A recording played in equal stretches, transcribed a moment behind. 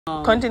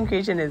Content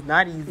creation is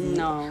not easy.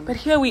 No. But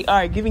here we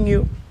are giving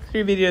you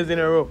 3 videos in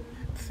a row,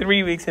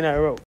 3 weeks in a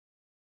row.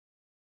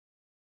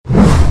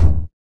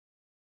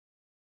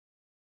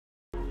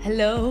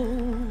 Hello,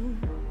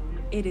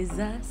 it is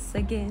us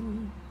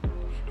again.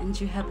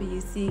 Aren't you happy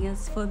you're seeing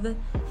us for the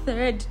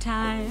 3rd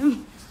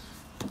time?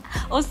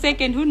 Or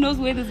 2nd, who knows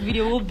where this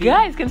video will be.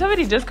 Guys, can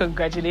somebody just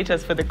congratulate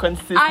us for the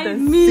consistency? I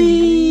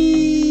mean,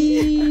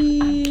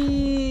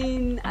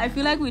 I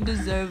feel like we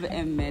deserve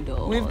a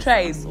medal. We've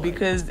tried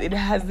because it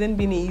hasn't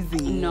been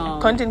easy. No.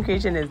 Content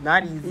creation is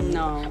not easy.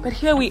 No. But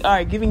here we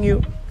are giving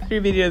you 3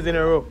 videos in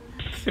a row,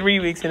 3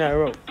 weeks in a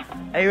row.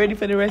 Are you ready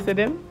for the rest of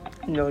them?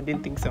 No,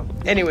 didn't think so.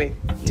 Anyway,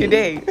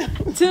 today.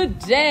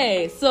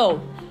 So,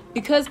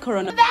 because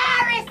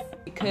coronavirus,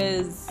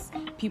 because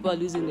people are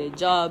losing their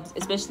jobs,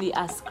 especially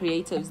us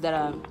creatives that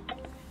are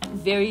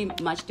very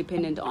much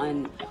dependent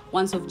on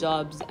once-off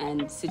jobs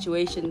and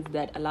situations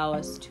that allow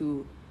us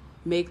to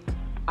make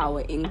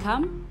our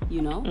income,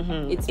 you know.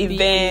 It's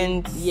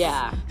events,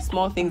 yeah,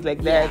 small things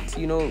like that,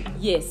 you know.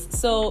 Yes,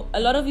 so a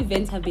lot of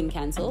events have been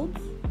cancelled.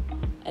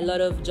 A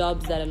lot of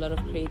jobs that a lot of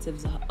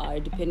creatives are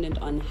dependent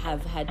on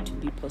have had to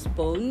be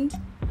postponed.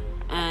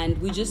 And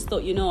we just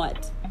thought, you know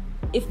what?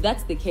 If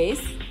that's the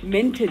case,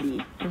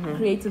 mentally,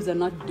 creatives are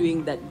not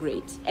doing that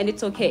great. And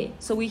it's okay.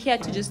 So we're here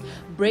to just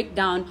break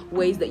down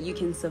ways that you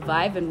can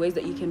survive and ways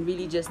that you can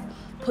really just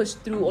push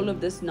through all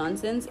of this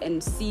nonsense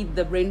and see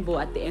the rainbow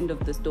at the end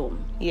of the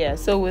storm. Yeah,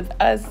 so with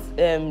us,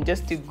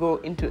 just to go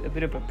into a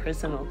bit of a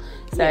personal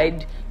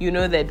side, you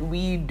know that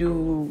we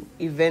do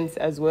events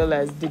as well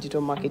as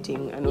digital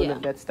marketing and all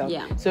of that stuff.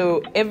 Yeah.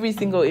 So every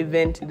single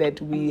event that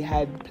we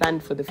had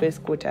planned for the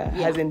first quarter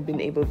hasn't been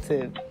able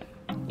to,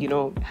 you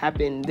know,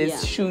 happen.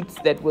 There's shoots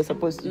that we're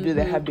supposed to do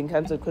that have been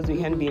cancelled because we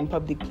can't be in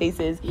public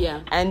places.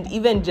 Yeah. And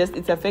even just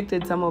it's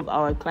affected some of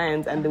our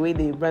clients and the way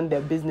they run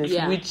their business,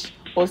 which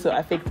also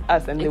affects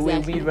us and the way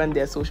we run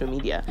their social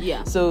media.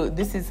 Yeah. So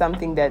this is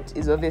something that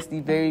is obviously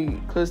very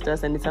close to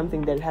us and it's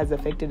something that has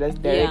affected us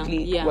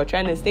directly. Yeah. We're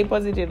trying to stay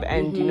positive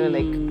and, you know,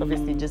 like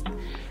obviously just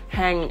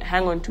hang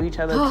on to each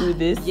other through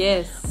this.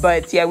 Yes.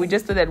 But yeah, we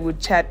just thought that we'd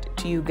chat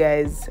to you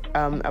guys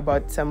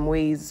about some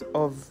ways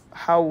of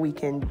how we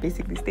can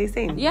basically stay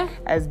sane. Yeah.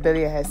 As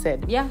Belia has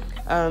said. Yeah.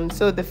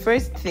 So the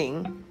first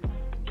thing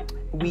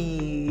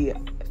we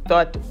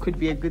thought could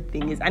be a good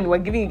thing is, and we're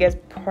giving you guys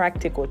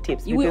practical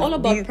tips. We're all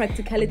about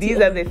practicality.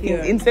 These are the here.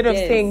 things. Instead of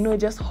saying, no,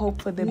 just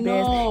hope for the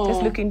best.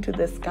 Just look into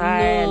the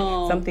sky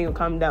and something will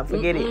come down.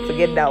 Forget it.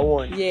 Forget that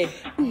one. Yeah.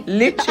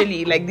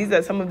 Literally, like these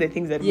are some of the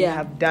things that we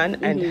have done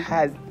and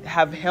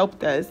have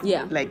helped us.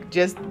 Yeah. Like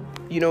just,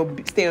 you know,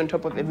 stay on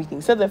top of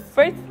everything. So the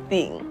first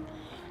thing,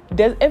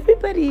 does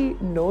everybody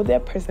know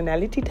their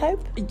personality type?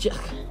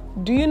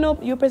 Do you know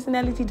your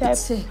personality type?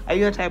 Are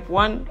you a type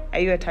 1? Are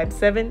you a type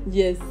 7?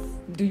 Yes.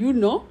 Do you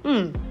know?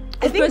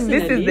 I think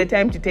this is the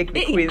time to take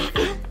the quiz.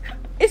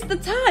 It's the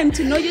time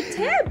to know your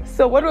type.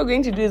 So what we're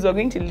going to do is we're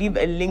going to leave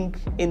a link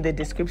in the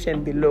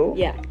description below.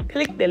 Yeah.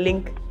 Click the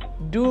link.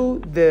 Do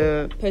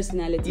the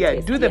personality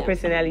test. Do the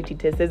personality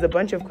test. There's a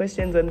bunch of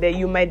questions on there.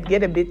 You might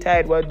get a bit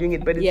tired while doing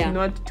it, but it's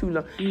not too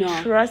long.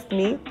 No. Trust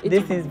me,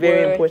 this is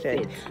very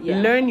important.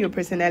 Learn your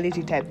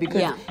personality type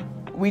because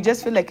we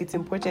just feel like it's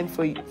important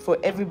for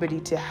everybody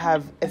to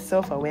have a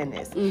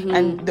self-awareness.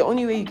 And the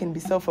only way you can be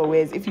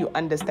self-aware is if you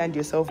understand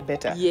yourself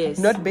better. Yes.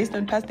 Not based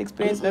on past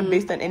experience, not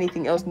based on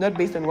anything else, not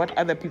based on what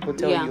other people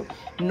tell you.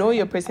 Know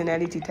your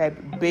personality type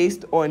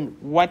based on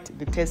what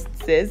the test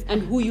says.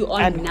 And who you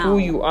are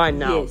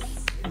now. Yes.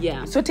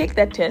 Yeah. So take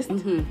that test.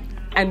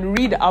 And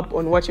read up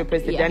on what your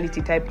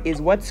personality type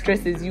is, what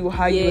stresses you,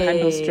 how you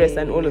handle stress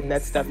and all of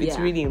that stuff. It's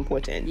really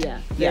important.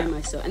 Yeah, very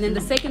much so. And then the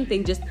second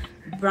thing, just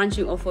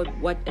branching off of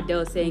what Adele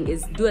was saying,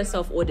 is do a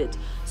self-audit.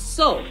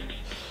 So,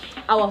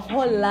 our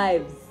whole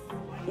lives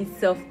is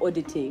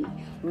self-auditing.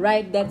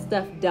 Write that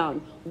stuff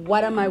down.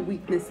 What are my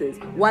weaknesses?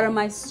 What are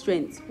my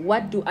strengths?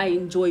 What do I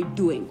enjoy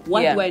doing?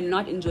 What do I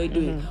not enjoy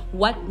doing?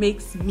 What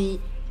makes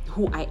me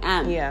who I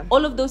am.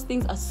 All of those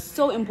things are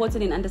so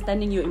important in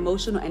understanding your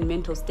emotional and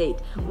mental state.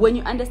 When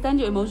you understand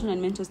your emotional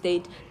and mental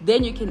state,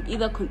 then you can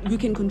you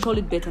can control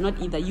it better.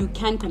 Not either, you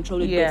can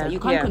control it better. You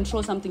can't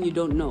control something you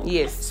don't know.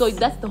 So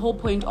that's the whole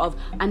point of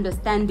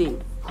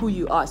understanding who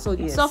you are. So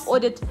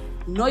self-audit,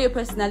 know your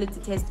personality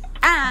test,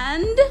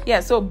 and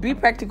so be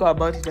practical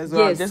about it as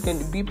well. I'm just going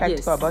to be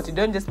practical about it.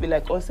 Don't just be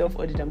like,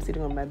 self-audit, I'm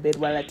sitting on my bed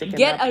while I take a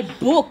nap.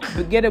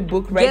 Get a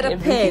book, write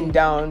everything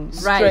down.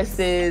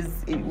 Stresses,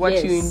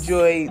 what you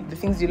enjoy, the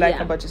things you like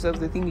about yourself,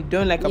 the thing you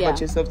don't like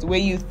about yourself, where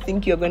you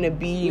think you're going to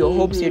be, your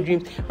hopes, your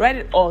dreams. Write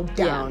it all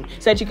down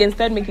so that you can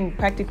start making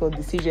practical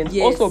decisions.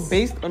 Also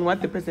based on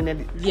what the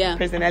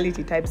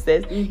personality type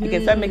says, you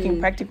can start making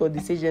practical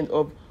decisions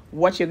of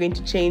what you're going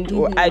to change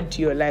or add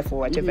to your life or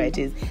whatever it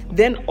is.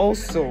 Then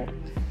also,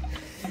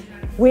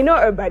 we know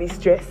everybody's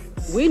stressed.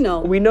 We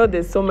know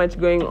there's so much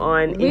going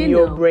on in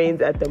your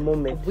brains at the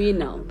moment. We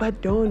know.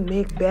 But don't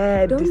make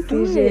bad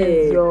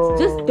decisions, yo.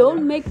 Just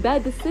don't make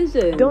bad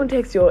decisions. Don't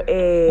text your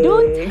ex.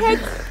 Don't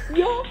text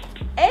your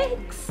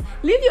ex.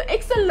 Leave your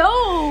ex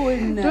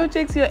alone. Don't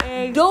text your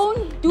ex.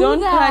 Don't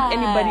Don't that. cut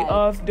anybody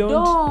off.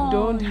 Don't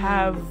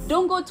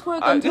go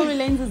twerk on Tory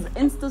Lanez's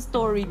Insta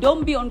story.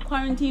 Don't be on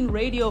quarantine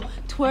radio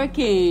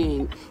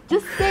twerking.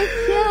 Just stay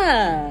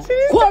here.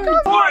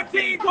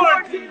 Quarantine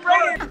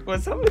radio. Well,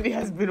 somebody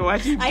has been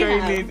watching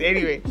Tory Lanez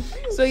anyway.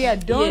 So yeah,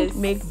 don't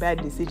make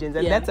bad decisions,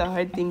 and that's a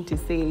hard thing to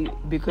say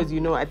because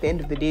at the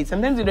end of the day,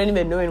 sometimes we don't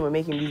even know when we're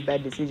making these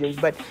bad decisions.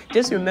 But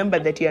just remember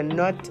that you're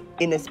not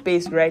in a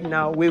space right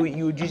now where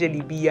you would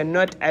usually be. You're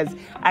not as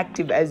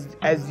active as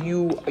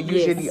you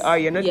usually are.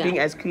 You're not being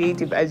as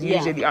creative as you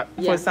usually are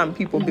for some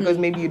people because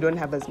maybe you don't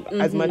have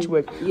as much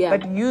work.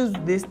 But use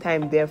this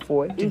time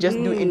therefore to just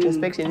do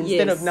introspection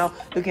instead of now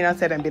looking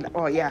outside and be like,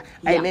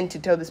 I meant to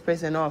tell this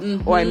person off,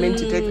 or I meant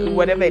to tell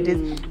whatever it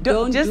is.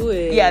 Don't just do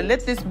it.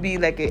 Let this be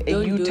like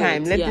a you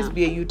time. Let this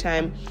be a you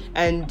time,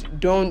 and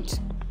don't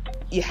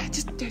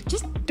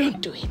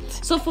don't do it.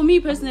 So for me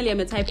personally, I'm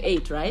a type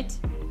 8, right?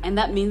 And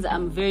that means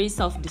I'm very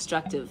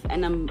self-destructive.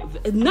 And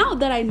now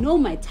that I know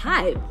my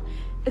type,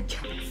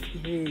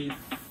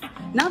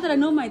 now that I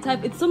know my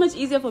type, it's so much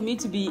easier for me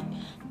to be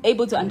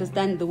able to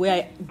understand the way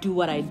I do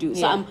what I do.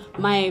 So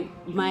my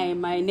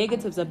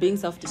negatives are being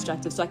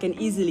self-destructive, so I can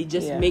easily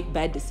just make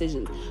bad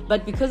decisions.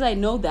 But because I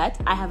know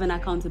that, I have an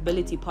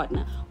accountability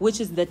partner,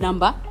 which is the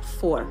number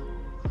 4.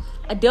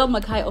 Adele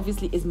Mackay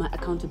obviously is my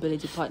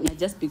accountability partner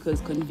just because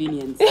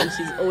convenience, and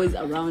she's always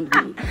around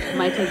me.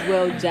 Might as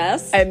well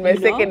just. And my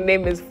second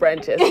name is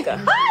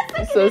Francesca.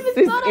 So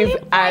sis is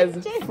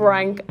as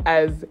frank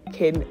as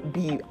can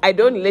be. I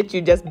don't let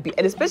you just be,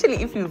 and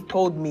especially if you've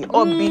told me,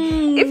 or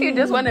if you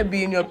just want to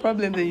be in your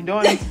problems and you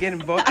don't want me to get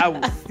involved, I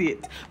will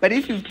sit. But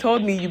if you've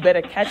told me you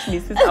better catch me,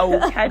 sis, I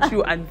will catch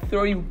you and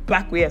throw you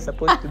back where you're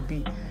supposed to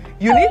be.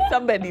 You need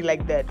somebody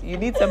like that. You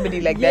need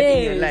somebody like that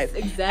in your life.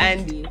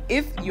 Exactly. And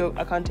if your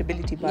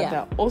accountability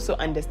partner also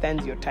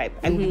understands your type,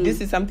 and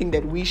this is something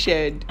that we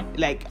shared,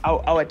 like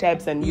our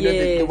types and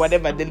the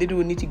whatever, the little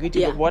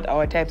nitty-gritty of what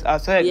our types are,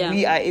 so that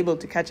we are able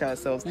to catch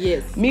ourselves.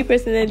 Yes. Me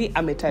personally,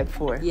 I'm a type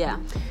 4. Yeah.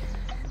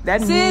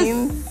 That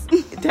means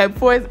type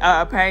 4s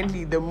are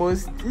apparently the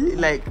most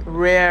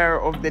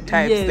rare of the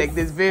types. Yes. Like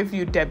there's very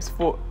few type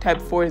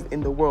 4s in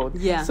the world.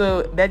 Yeah.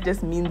 So that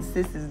just means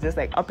sis is just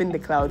up in the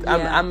clouds.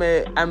 Yeah. I'm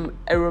a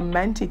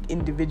romantic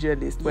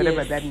individualist,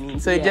 whatever that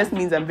means. So it just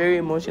means I'm very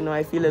emotional.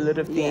 I feel a lot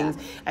of things,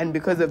 and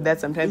because of that,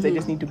 sometimes I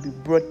just need to be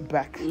brought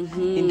back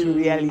into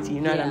reality.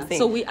 You know what I'm saying?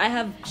 So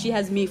she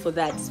has me for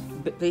that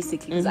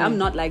basically, because I'm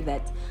not like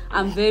that.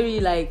 I'm very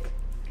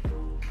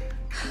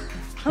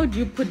how do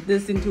you put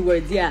this into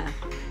words? Yeah.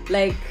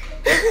 You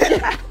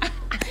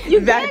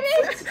get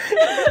it?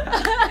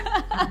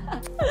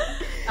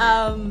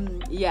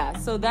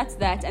 So that's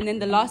that. And then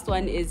the last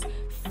one is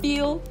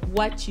feel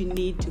what you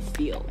need to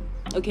feel.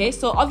 Okay,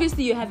 so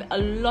obviously you have a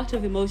lot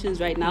of emotions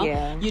right now.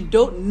 Yeah. You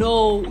don't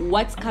know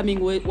what's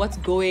coming, what's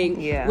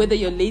going, whether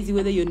you're lazy,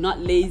 whether you're not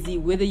lazy,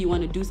 whether you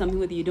want to do something,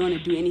 whether you don't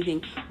want to do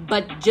anything.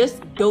 But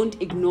just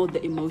don't ignore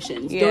the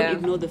emotions. Don't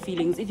ignore the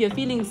feelings. If you're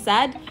feeling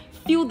sad,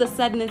 feel the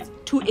sadness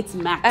to its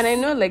max. And I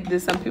know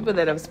there's some people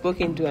that I've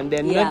spoken to and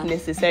they're not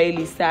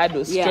necessarily sad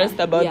or stressed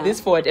about this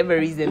for whatever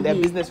reason. Their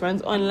business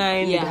runs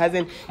online, it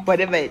hasn't,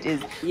 whatever it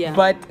is.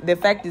 But the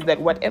fact is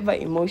that whatever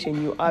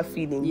emotion you are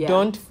feeling,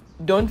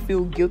 don't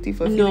feel guilty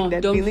for feeling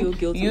that don't feeling.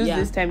 Feel guilty. Use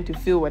this time to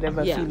feel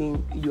whatever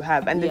feeling you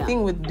have. And the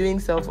thing with doing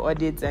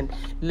self-audits and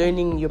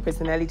learning your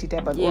personality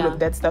type and all of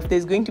that stuff,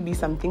 there's going to be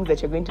some things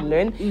that you're going to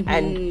learn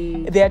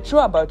and they're true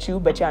about you,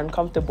 but you're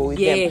uncomfortable with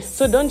them.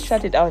 So don't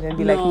shut it out and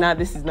be like, nah,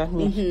 this is not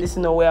me. This is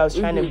not where I was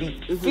trying to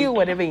be. Feel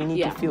whatever you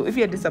need to feel. If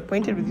you're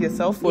disappointed with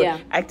yourself for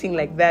acting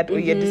like that, or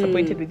you're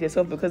disappointed with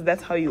yourself because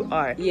that's how you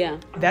are,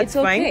 that's it's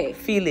fine. Okay.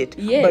 Feel it.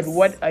 But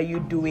what are you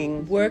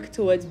doing? Work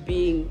towards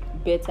being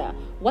better.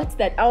 What's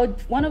that?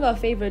 One of our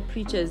favorite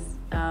preachers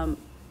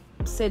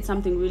said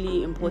something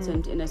really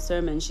important in a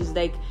sermon. She's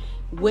like,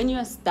 when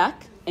you're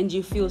stuck and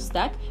you feel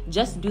stuck,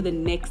 just do the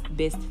next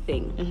best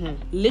thing.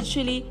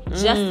 Literally,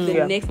 just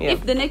the next.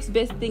 If the next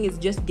best thing is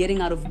just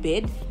getting out of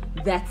bed,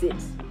 that's it.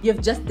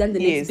 You've just done the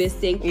next best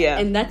thing,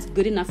 and that's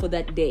good enough for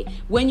that day.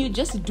 When you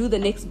just do the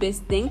next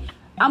best thing,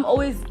 I'm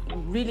always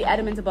really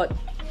adamant about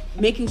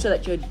making sure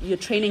that you're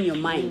training your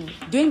mind.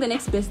 Doing the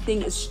next best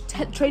thing is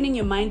training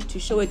your mind to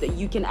show it that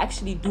you can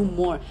actually do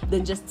more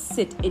than just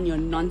sit in your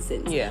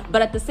nonsense.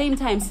 But at the same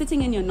time,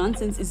 sitting in your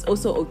nonsense is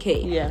also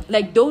okay.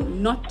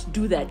 Don't not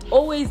do that.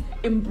 Always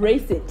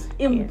embrace it.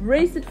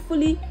 Embrace it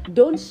fully.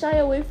 Don't shy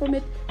away from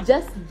it.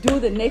 Just do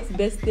the next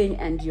best thing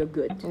and you're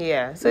good.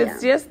 So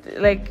it's just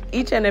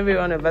each and every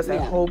one of us, I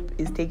hope,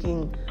 is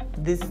taking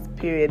this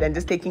period and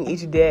just taking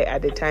each day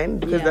at a time,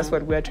 because that's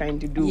what we're trying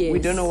to do. We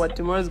don't know what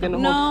tomorrow's gonna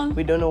hold.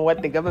 We don't know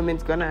what the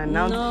government's gonna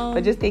announce,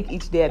 but just take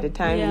each day at a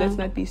time. Let's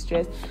not be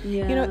stressed.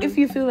 If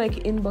you feel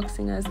like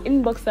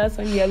inbox us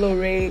on Yellow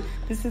Ray.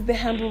 This is the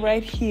handle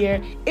right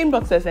here.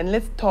 Inbox us and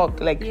let's talk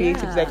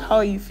creatives. How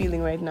are you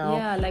feeling right now?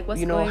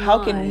 What's going how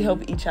on? Can we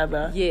help each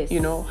other?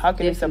 How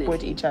can we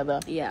support each other?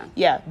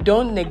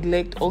 Don't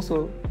neglect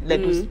also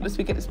like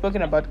we've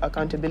spoken about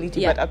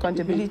accountability, but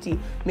accountability,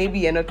 maybe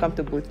you're not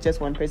comfortable with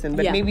just one person,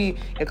 but maybe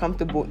you're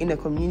comfortable in a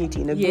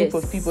community, in a group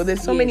of people.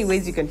 There's so many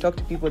ways you can talk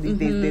to people these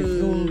days. There's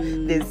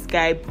Zoom, there's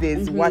Skype,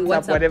 there's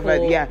WhatsApp, whatever.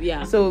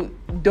 Call, So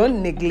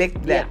don't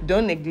neglect that.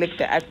 Don't neglect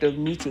the act of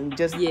meeting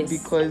just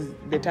because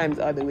the times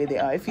are the way they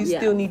are. If you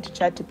still need to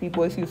chat to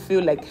people, if you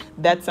feel like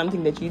that's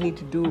something that you need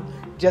to do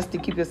just to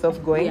keep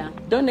yourself going,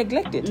 don't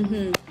neglect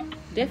it.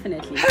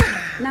 Definitely.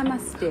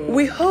 Namaste.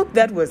 We hope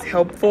that was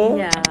helpful.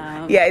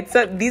 Yeah,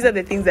 these are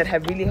the things that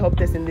have really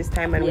helped us in this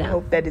time, and we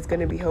hope that it's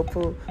going to be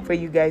helpful for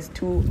you guys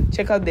too.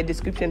 Check out the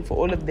description for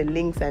all of the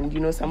links and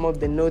some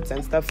of the notes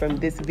and stuff from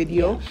this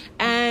video.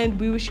 And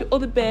we wish you all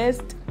the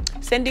best.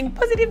 Sending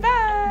positive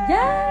vibes.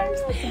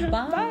 Yes.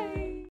 Bye.